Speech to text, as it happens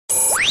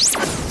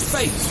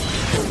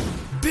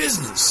faith,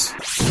 business,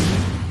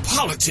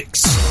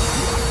 politics.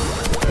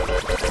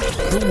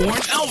 The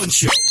Warren Alvin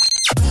Show.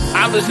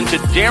 I listen to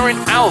Darren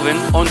Alvin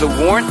on The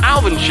Warren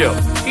Alvin Show.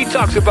 He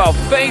talks about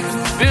faith,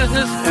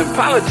 business, and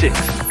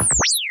politics.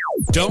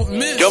 Don't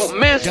miss. Don't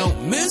miss.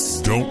 Don't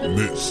miss. Don't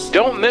miss.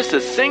 Don't miss a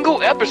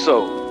single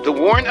episode. The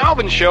Warren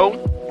Alvin Show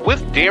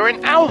with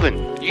Darren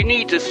Alvin. You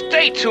need to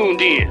stay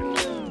tuned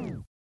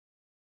in.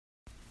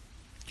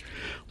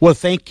 Well,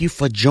 thank you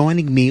for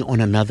joining me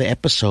on another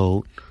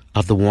episode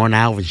of The Warren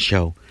Alvin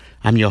Show.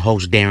 I'm your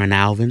host, Darren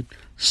Alvin.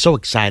 So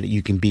excited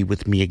you can be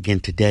with me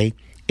again today.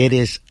 It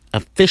is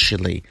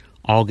officially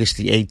August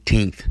the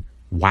 18th.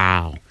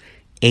 Wow.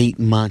 8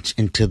 months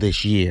into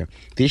this year.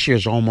 This year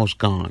is almost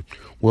gone.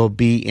 We'll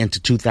be into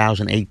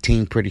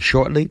 2018 pretty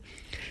shortly.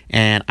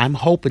 And I'm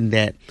hoping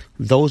that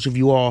those of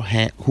you all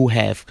who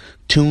have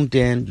tuned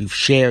in, you've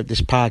shared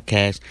this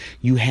podcast,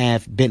 you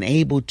have been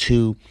able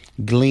to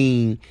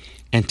glean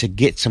and to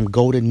get some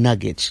golden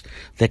nuggets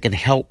that can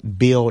help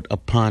build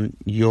upon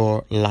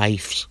your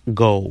life's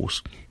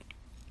goals.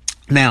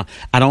 Now,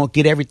 I don't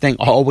get everything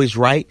always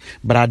right,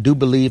 but I do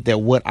believe that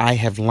what I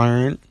have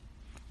learned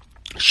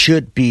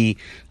should be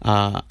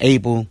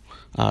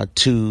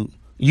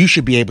you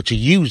should be able to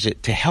use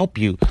it to help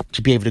you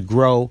to be able to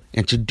grow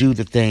and to do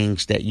the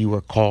things that you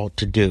are called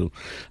to do.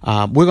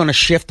 We're going to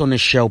shift on this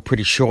show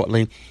pretty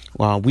shortly.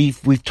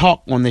 We've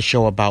talked on this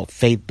show about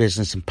faith,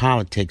 business, and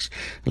politics.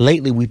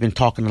 Lately, we've been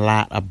talking a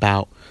lot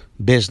about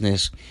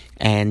business,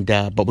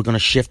 but we're going to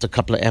shift a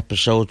couple of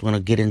episodes. We're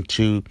going to get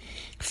into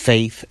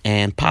faith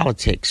and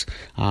politics.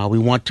 We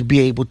want to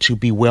be able to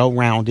be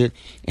well-rounded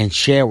and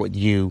share with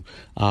you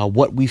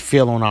what we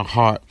feel on our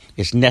heart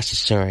is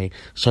necessary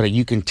so that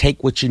you can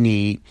take what you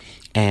need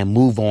and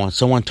move on.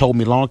 Someone told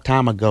me a long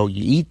time ago,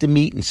 you eat the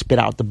meat and spit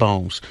out the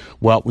bones.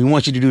 Well, we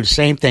want you to do the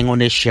same thing on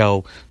this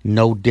show,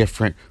 no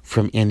different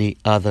from any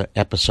other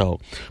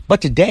episode.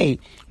 But today,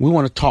 we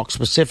want to talk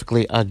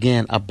specifically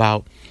again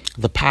about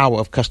the power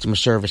of customer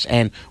service.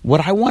 And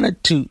what I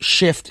wanted to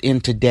shift in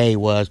today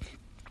was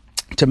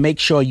to make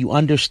sure you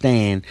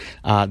understand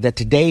that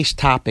today's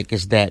topic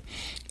is that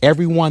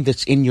everyone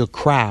that's in your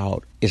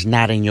crowd is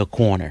not in your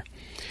corner.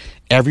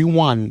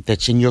 Everyone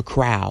that's in your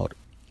crowd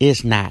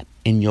is not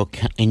in your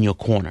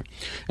corner.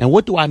 And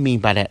what do I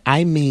mean by that?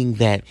 I mean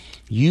that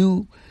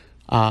you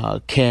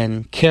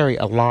can carry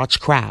a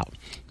large crowd.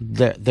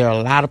 There are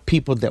a lot of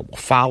people that will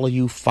follow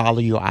you, follow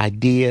your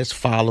ideas,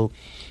 follow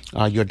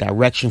your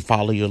direction,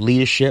 follow your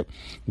leadership,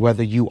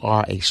 whether you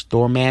are a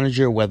store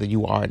manager, whether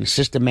you are an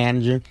assistant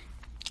manager,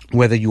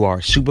 whether you are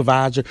a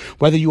supervisor,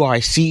 whether you are a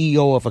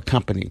CEO of a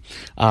company,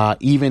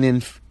 even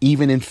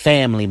in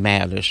family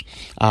matters.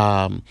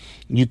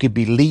 You could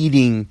be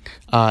leading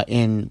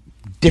in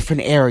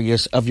different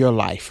areas of your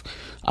life.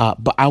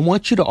 But I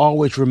want you to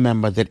always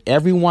remember that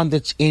everyone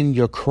that's in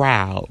your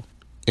crowd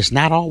is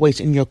not always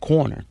in your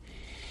corner.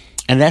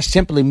 And that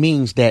simply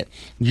means that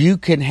you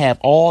can have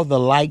all the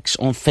likes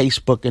on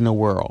Facebook in the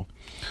world,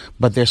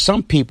 but there's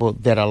some people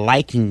that are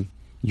liking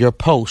your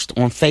post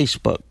on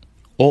Facebook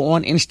or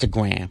on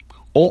Instagram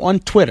or on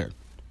Twitter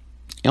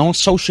and on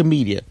social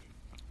media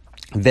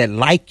that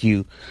like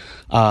you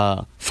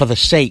for the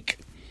sake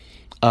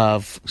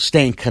of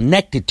staying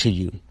connected to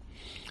you,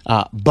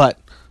 but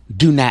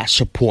do not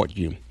support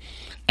you.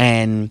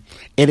 And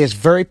it is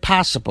very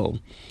possible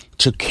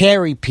to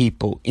carry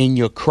people in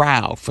your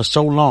crowd for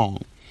so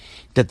long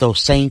that those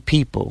same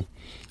people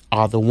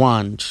are the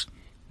ones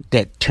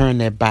that turn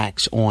their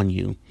backs on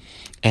you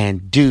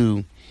and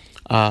do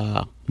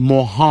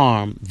more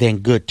harm than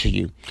good to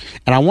you.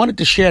 And I wanted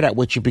to share that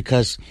with you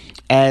because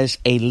as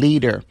a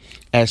leader,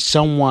 as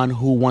someone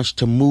who wants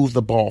to move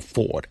the ball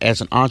forward,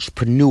 as an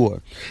entrepreneur,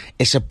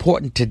 it's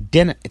important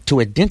to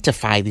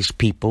identify these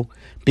people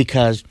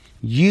because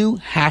you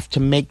have to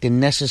make the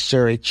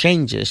necessary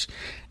changes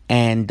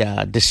and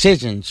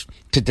decisions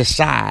to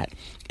decide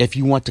if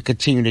you want to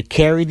continue to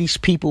carry these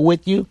people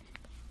with you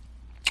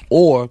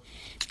or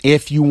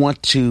if you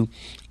want to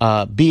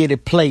be at a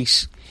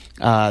place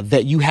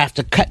that you have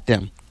to cut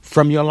them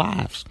from your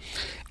lives.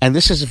 And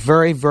this is a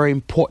very, very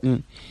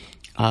important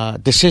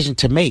decision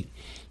to make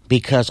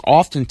because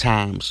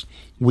oftentimes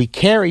we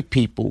carry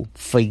people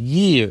for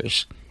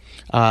years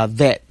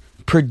that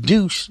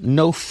produce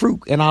no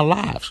fruit in our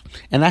lives.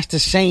 And that's the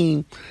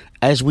same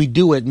as we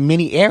do in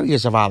many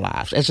areas of our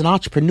lives. As an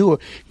entrepreneur,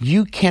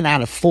 you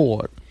cannot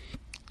afford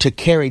to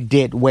carry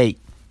dead weight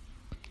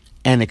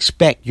and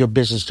expect your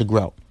business to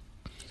grow.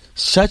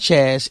 Such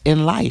as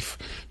in life,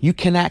 you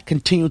cannot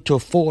continue to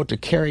afford to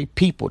carry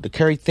people, to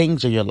carry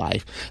things in your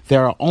life that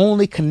are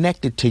only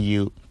connected to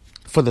you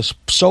for the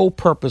sole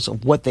purpose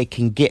of what they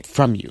can get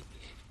from you.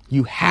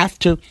 You have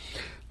to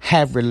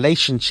have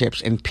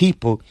relationships and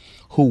people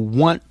who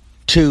want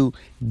to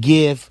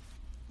give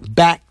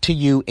back to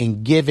you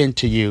and give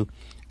into you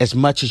as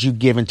much as you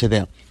give into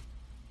them.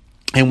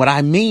 And what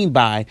I mean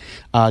by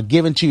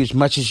giving to you as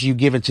much as you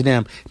give into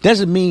them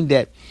doesn't mean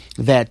that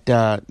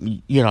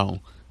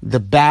the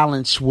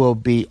balance will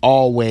be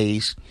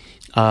always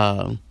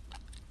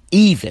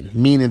even,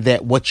 meaning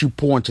that what you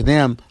pour into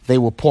them, they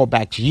will pour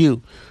back to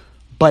you.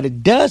 But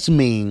it does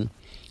mean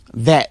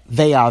that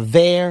they are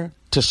there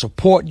to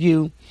support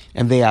you,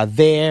 and they are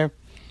there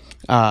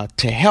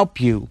to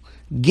help you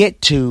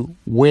get to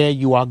where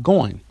you are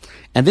going.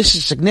 And this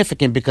is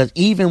significant because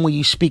even when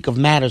you speak of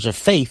matters of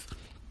faith,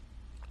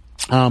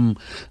 when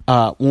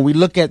we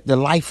look at the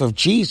life of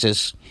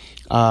Jesus,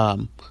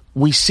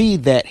 we see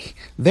that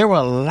there were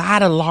a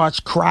lot of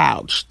large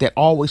crowds that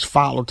always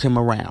followed him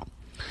around.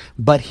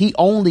 But he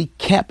only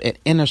kept an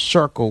inner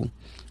circle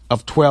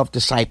of 12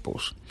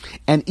 disciples.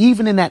 And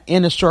even in that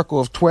inner circle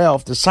of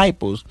 12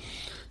 disciples,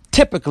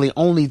 typically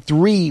only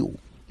 3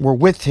 were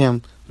with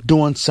him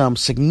during some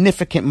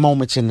significant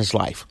moments in his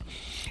life.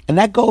 And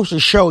that goes to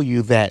show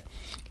you that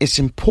it's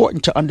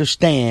important to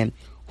understand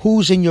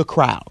who's in your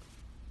crowd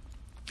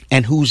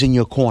and who's in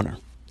your corner.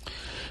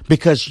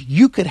 Because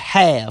you could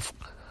have,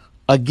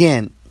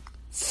 again,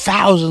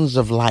 thousands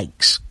of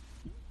likes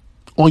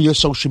on your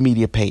social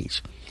media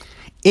page.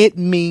 It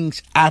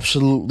means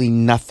absolutely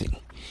nothing.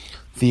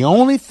 The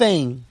only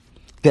thing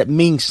that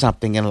means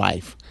something in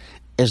life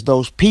is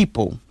those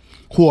people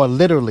who are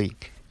literally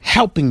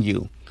helping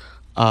you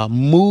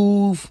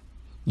move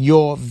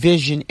your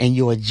vision and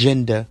your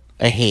agenda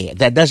ahead.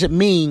 That doesn't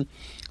mean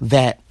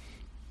that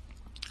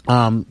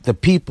the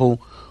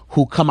people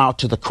who come out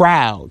to the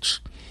crowds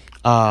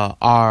you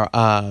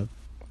are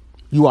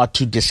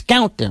to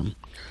discount them,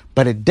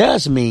 but it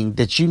does mean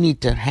that you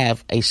need to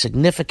have a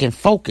significant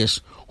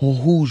focus on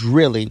who's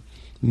really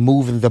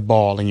moving the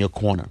ball in your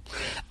corner.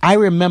 I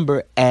can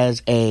remember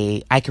as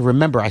a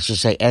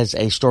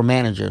store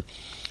manager,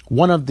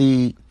 one of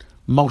the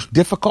most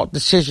difficult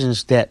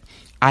decisions that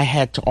I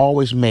had to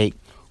always make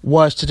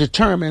was to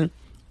determine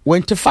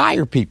when to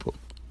fire people.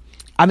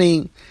 I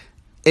mean,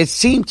 it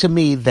seemed to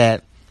me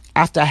that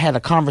after I had a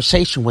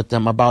conversation with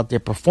them about their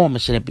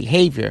performance and their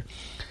behavior,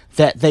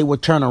 that they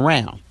would turn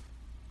around.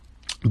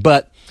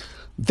 But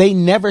they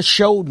never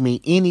showed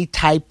me any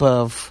type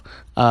of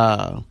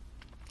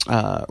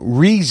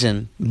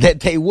reason that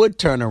they would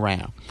turn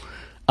around.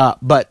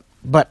 But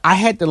I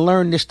had to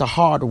learn this the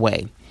hard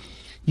way.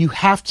 You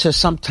have to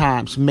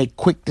sometimes make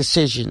quick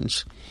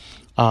decisions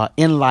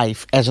in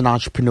life as an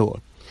entrepreneur.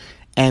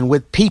 And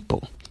with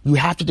people, you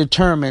have to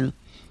determine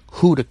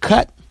who to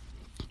cut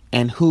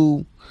and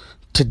who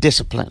to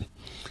discipline,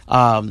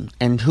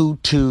 and who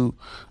to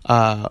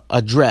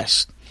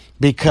address.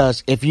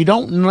 Because if you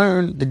don't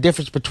learn the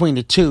difference between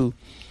the two,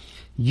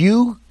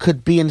 you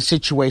could be in a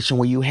situation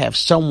where you have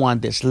someone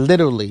that's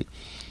literally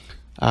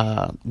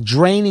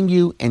draining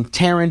you and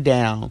tearing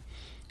down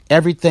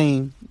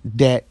everything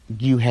that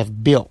you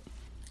have built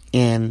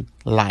in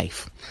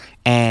life.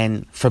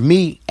 And for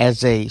me,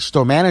 as a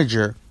store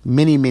manager,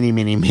 many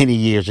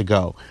years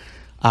ago,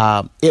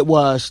 it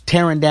was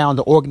tearing down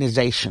the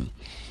organization,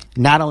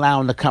 not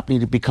allowing the company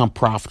to become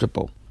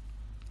profitable,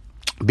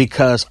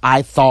 because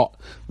I thought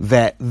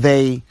that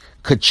they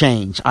could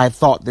change. I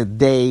thought that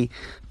they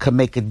could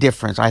make a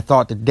difference. I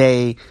thought that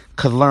they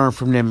could learn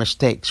from their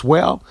mistakes.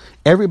 Well,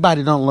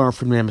 everybody don't learn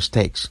from their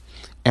mistakes.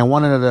 And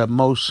one of the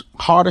most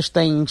hardest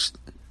things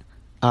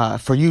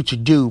for you to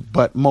do,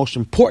 but most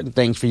important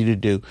things for you to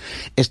do,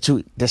 is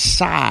to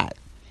decide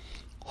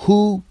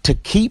who to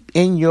keep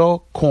in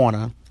your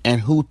corner and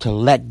who to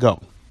let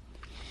go.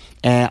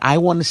 And I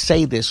want to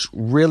say this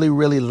really,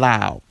 really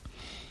loud.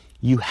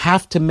 You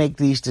have to make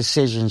these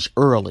decisions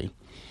early,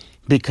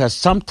 because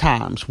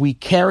sometimes we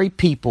carry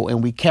people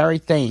and we carry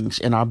things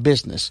in our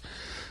business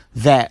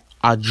that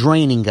are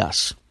draining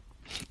us.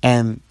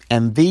 And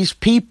these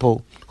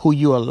people who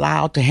you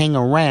allow to hang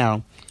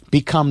around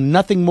become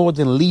nothing more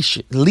than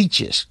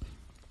leeches.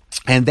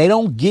 And they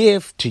don't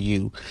give to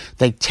you.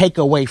 They take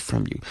away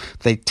from you.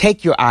 They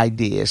take your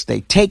ideas.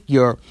 They take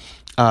your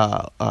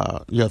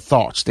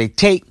thoughts. They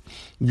take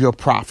your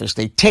profits.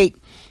 They take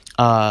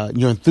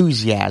your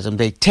enthusiasm.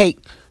 They take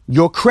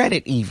your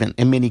credit, even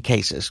in many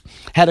cases.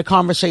 Had a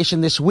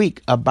conversation this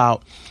week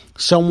about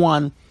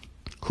someone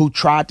who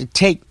tried to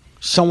take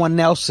someone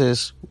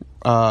else's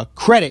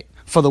credit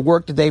for the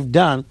work that they've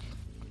done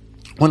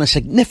on a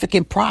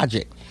significant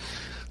project.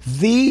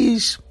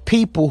 These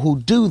people who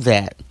do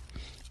that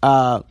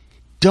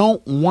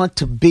don't want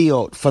to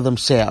build for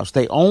themselves.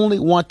 They only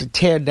want to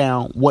tear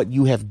down what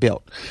you have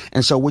built.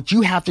 And so what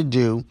you have to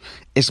do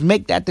is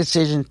make that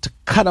decision to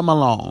cut them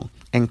along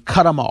and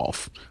cut them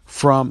off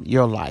from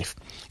your life.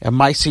 It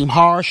might seem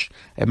harsh.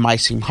 It might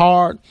seem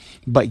hard,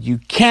 but you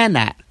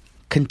cannot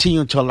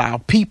continue to allow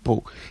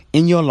people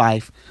in your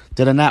life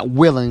that are not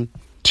willing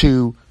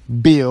to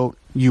build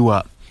you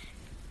up.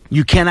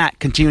 You cannot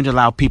continue to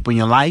allow people in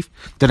your life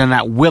that are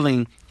not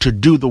willing to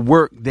do the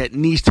work that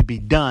needs to be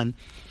done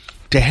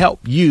to help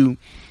you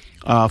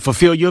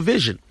fulfill your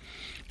vision.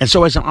 And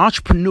so as an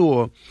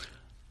entrepreneur,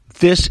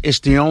 this is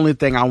the only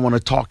thing I want to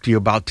talk to you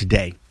about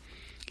today.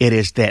 It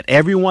is that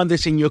everyone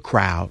that's in your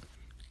crowd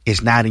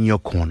is not in your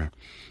corner.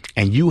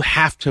 And you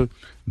have to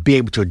be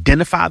able to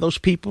identify those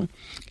people.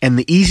 And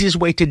the easiest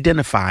way to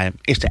identify them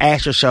is to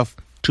ask yourself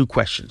 2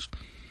 questions.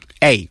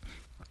 A,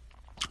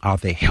 are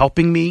they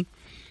helping me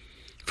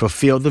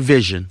fulfill the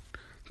vision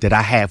that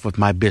I have with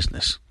my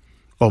business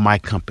or my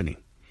company?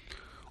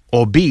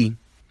 Or B,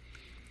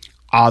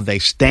 are they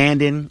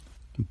standing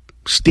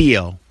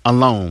still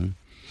alone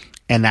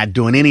and not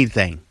doing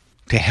anything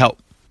to help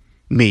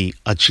me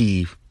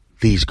achieve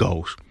these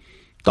goals?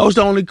 Those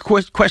are the only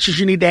questions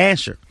you need to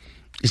answer.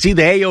 It's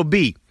either A or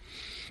B.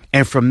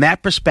 And from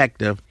that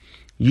perspective,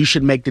 you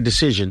should make the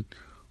decision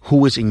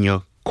who is in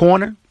your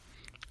corner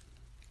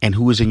and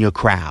who is in your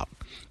crowd.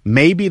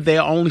 Maybe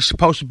they're only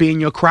supposed to be in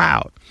your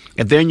crowd.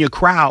 If they're in your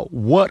crowd,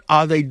 what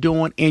are they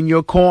doing in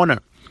your corner?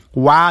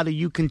 Why do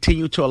you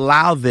continue to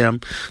allow them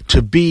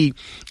to be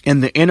in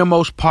the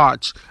innermost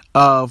parts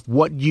of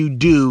what you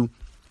do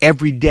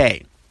every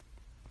day?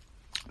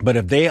 But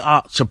if they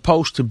are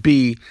supposed to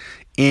be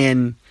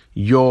in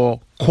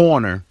your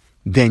corner,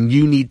 then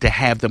you need to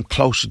have them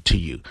closer to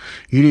you.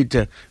 You need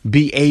to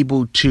be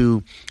able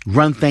to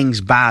run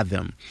things by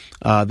them.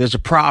 There's a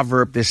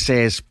proverb that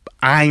says,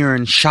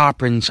 iron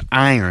sharpens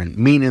iron,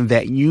 meaning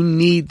that you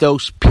need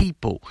those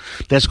people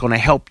that's going to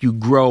help you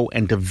grow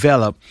and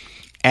develop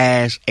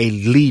as a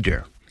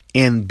leader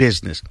in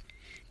business.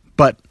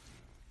 But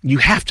you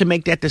have to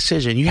make that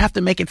decision. You have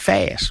to make it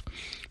fast,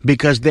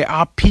 because there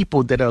are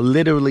people that are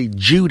literally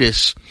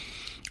Judas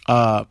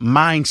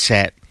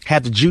mindset,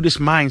 have the Judas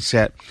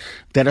mindset,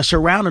 that are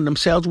surrounding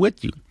themselves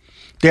with you.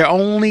 They're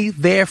only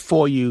there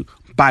for you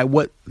by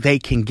what they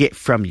can get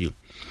from you.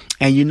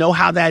 And you know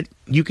how that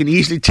you can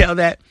easily tell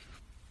that?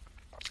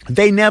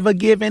 They never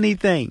give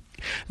anything.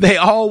 They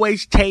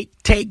always take,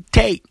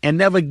 and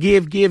never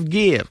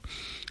give.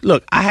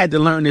 Look, I had to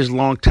learn this a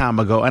long time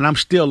ago, and I'm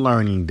still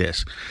learning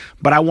this.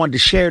 But I wanted to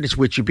share this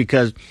with you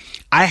because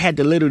I had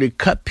to literally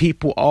cut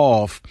people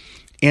off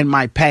in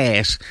my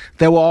past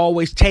that were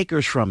always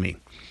takers from me.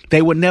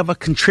 They would never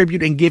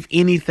contribute and give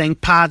anything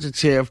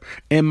positive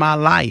in my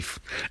life.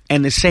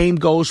 And the same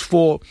goes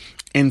for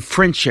in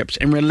friendships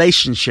and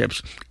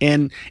relationships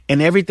and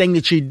everything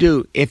that you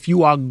do. If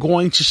you are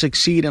going to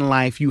succeed in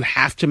life, you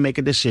have to make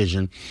a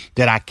decision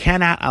that I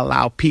cannot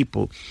allow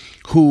people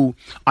who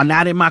are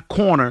not in my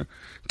corner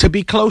to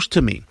be close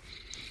to me.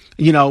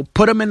 You know,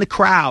 put them in the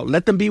crowd.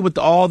 Let them be with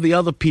all the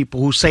other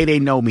people who say they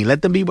know me.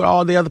 Let them be with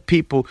all the other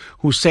people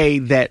who say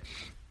that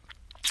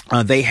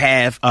they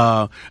have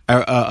a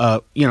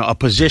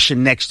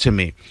position next to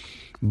me.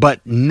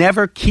 But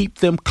never keep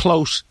them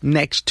close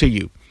next to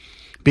you,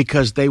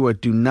 because they will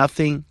do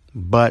nothing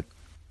but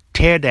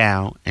tear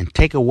down and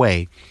take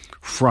away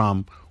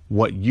from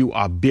what you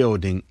are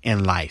building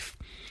in life.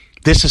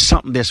 This is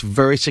something that's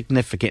very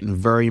significant and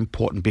very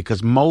important,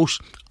 because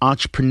most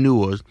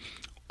entrepreneurs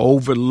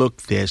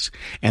overlook this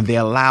and they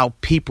allow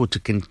people to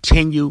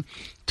continue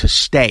to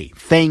stay.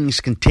 Things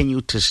continue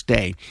to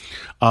stay.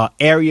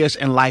 Areas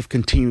in life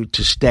continue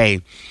to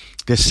stay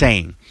the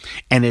same.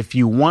 And if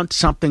you want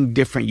something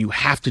different, you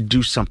have to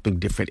do something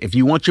different. If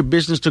you want your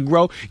business to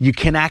grow, you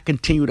cannot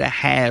continue to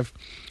have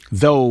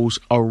those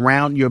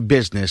around your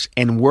business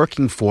and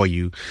working for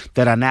you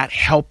that are not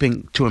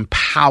helping to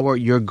empower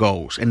your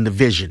goals and the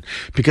vision.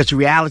 Because the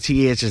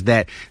reality is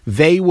that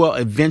they will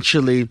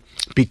eventually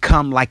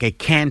become like a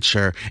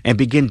cancer and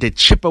begin to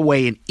chip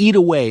away and eat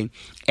away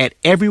at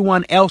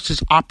everyone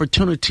else's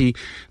opportunity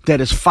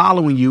that is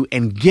following you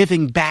and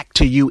giving back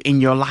to you in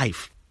your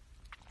life.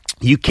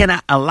 You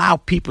cannot allow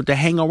people to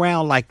hang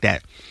around like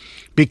that,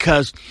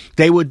 because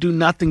they will do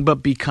nothing but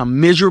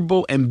become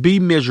miserable and be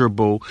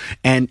miserable.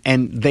 And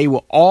they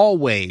will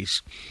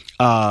always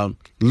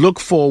look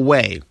for a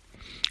way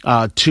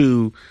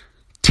to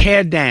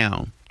tear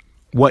down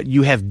what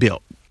you have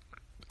built.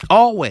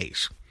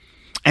 Always.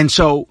 And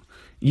so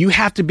you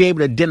have to be able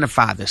to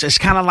identify this. It's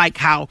kind of like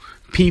how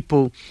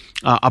people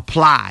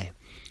apply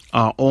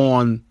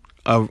on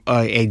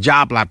a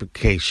job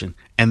application.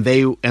 And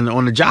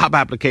on the job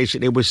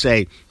application, they would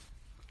say,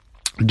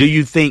 do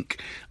you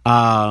think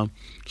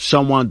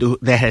someone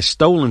that has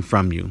stolen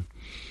from you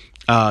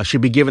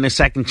should be given a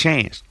second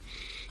chance?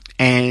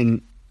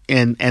 And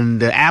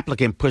the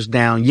applicant puts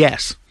down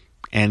yes.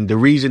 And the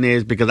reason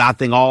is because I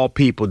think all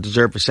people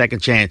deserve a second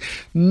chance.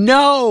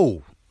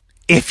 No,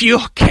 if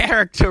your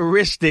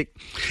characteristic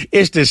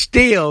is to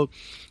steal,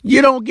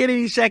 you don't get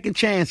any second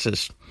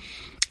chances.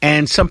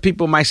 And some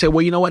people might say,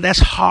 well, you know what? That's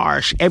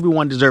harsh.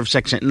 Everyone deserves a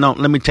second chance. No,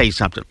 let me tell you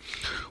something.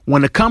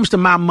 When it comes to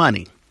my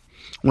money,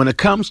 when it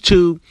comes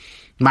to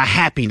my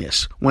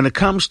happiness, when it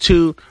comes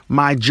to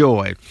my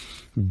joy,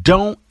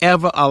 don't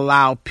ever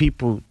allow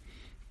people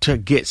to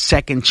get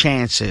second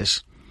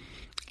chances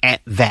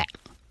at that.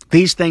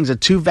 These things are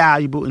too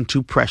valuable and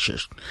too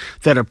precious.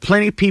 There are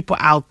plenty of people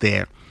out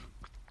there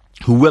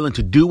who are willing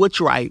to do what's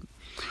right,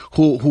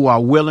 who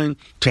are willing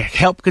to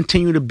help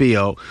continue to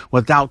build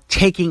without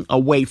taking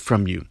away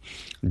from you.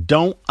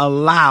 Don't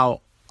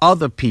allow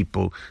other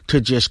people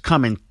to just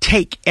come and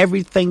take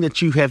everything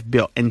that you have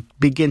built and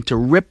begin to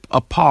rip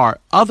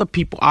apart other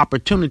people's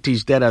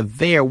opportunities that are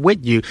there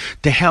with you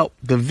to help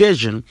the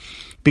vision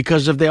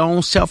because of their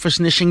own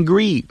selfishness and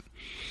greed.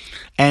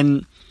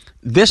 And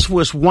this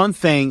was one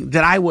thing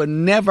that I would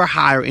never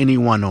hire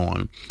anyone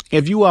on.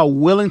 If you are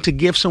willing to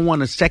give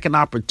someone a second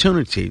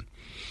opportunity,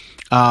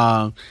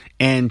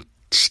 and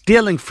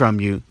stealing from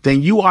you,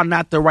 then you are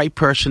not the right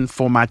person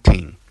for my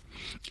team.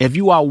 If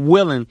you are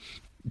willing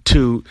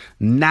to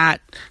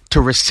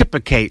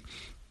reciprocate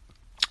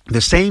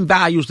the same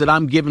values that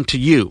I'm giving to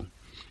you,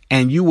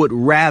 and you would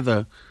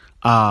rather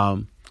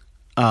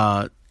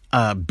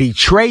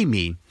betray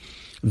me,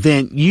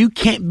 then you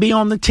can't be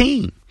on the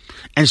team.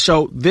 And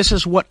so this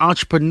is what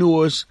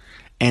entrepreneurs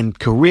and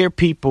career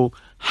people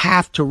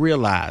have to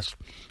realize.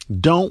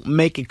 Don't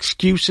make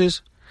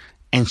excuses,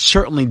 and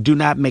certainly do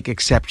not make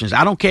exceptions.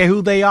 I don't care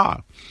who they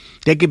are.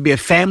 They could be a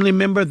family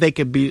member. They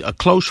could be a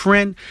close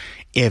friend.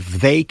 If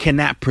they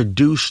cannot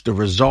produce the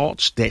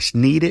results that's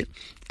needed,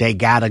 they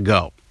gotta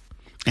go.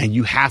 And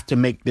you have to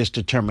make this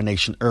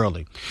determination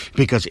early,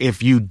 because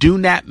if you do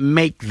not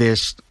make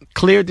this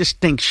clear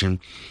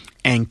distinction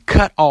and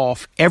cut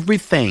off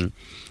everything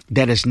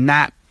that is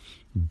not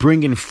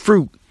bringing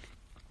fruit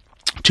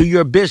to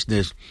your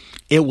business,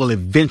 it will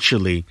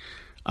eventually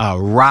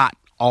rot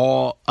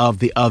all of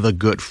the other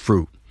good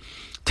fruit.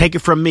 Take it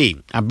from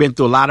me. I've been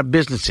through a lot of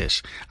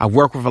businesses. I've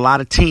worked with a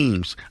lot of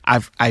teams.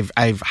 I've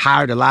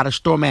hired a lot of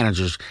store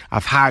managers.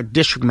 I've hired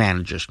district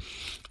managers.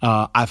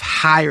 I've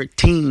hired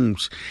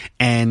teams,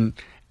 and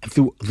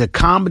through the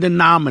common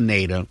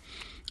denominator,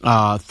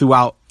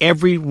 throughout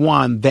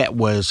everyone that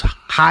was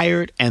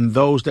hired and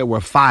those that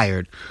were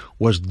fired,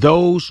 was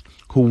those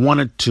who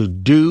wanted to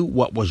do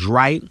what was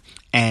right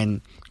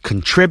and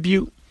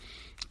contribute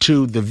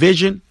to the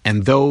vision,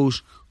 and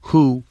those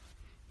who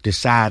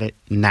decided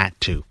not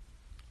to.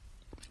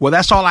 Well,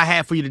 that's all I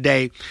have for you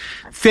today.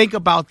 Think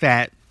about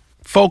that.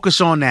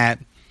 Focus on that.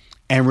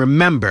 And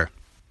remember,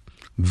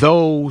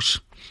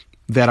 those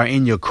that are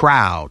in your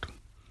crowd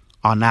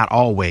are not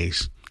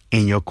always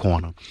in your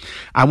corner.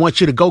 I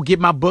want you to go get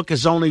my book.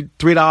 It's only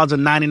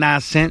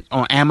 $3.99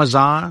 on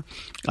Amazon.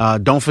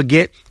 Don't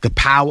forget, The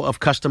Power of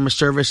Customer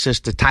Service is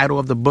the title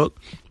of the book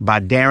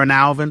by Darren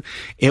Alvin.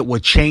 It will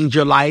change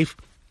your life.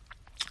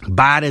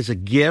 Buy it as a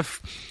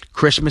gift.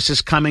 Christmas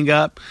is coming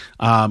up.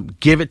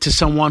 Give it to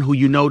someone who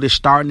you know that's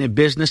starting their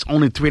business.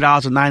 Only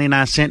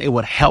 $3.99. It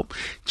would help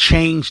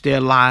change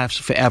their lives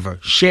forever.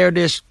 Share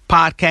this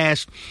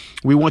podcast.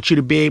 We want you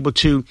to be able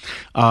to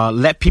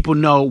let people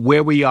know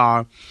where we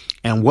are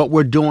and what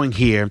we're doing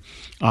here.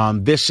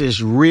 This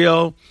is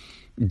real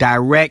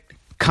direct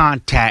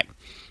contact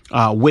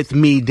with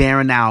me,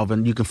 Darren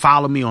Alvin. You can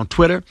follow me on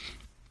Twitter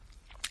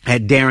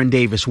at Darren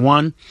Davis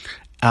 1.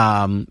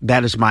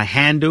 That is my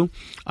handle,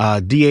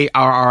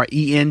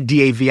 DARREN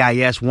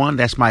DAVIS 1.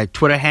 That's my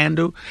Twitter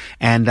handle.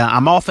 And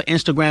I'm off of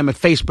Instagram and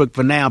Facebook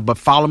for now, but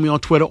follow me on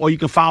Twitter, or you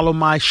can follow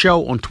my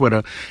show on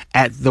Twitter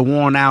at The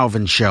Warren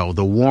Alvin Show,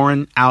 The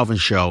Warren Alvin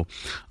Show,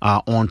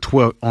 on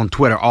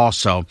Twitter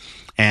also.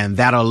 And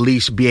that'll at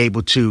least be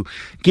able to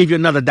give you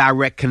another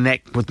direct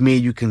connect with me.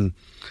 You can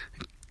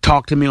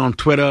talk to me on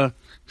Twitter,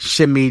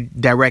 send me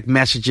direct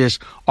messages,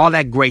 all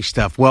that great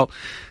stuff. Well,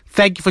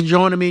 thank you for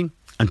joining me.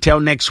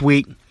 Until next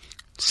week,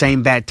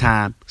 same bad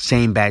time,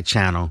 same bad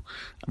channel.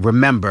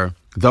 Remember,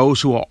 those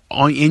who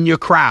are in your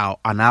crowd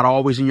are not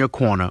always in your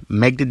corner.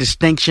 Make the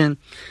distinction,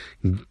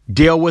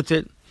 deal with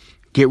it,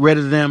 get rid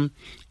of them,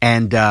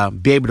 and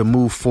be able to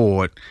move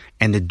forward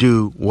and to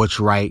do what's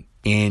right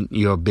in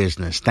your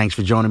business. Thanks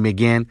for joining me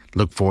again.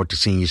 Look forward to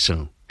seeing you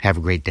soon. Have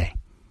a great day.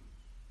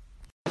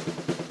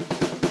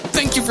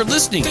 Thank you for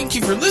listening. Thank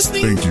you for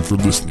listening. Thank you for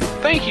listening.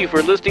 Thank you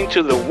for listening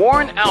to The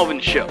Warren Alvin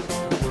Show.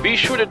 Be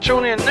sure to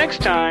tune in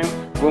next time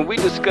when we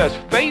discuss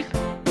faith,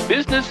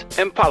 business,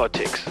 and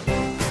politics.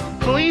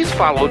 Please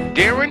follow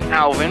Darren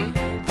Alvin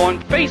on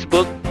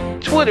Facebook,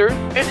 Twitter,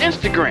 and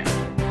Instagram.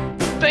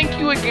 Thank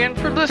you again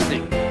for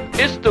listening.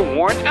 It's The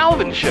Warren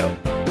Alvin Show.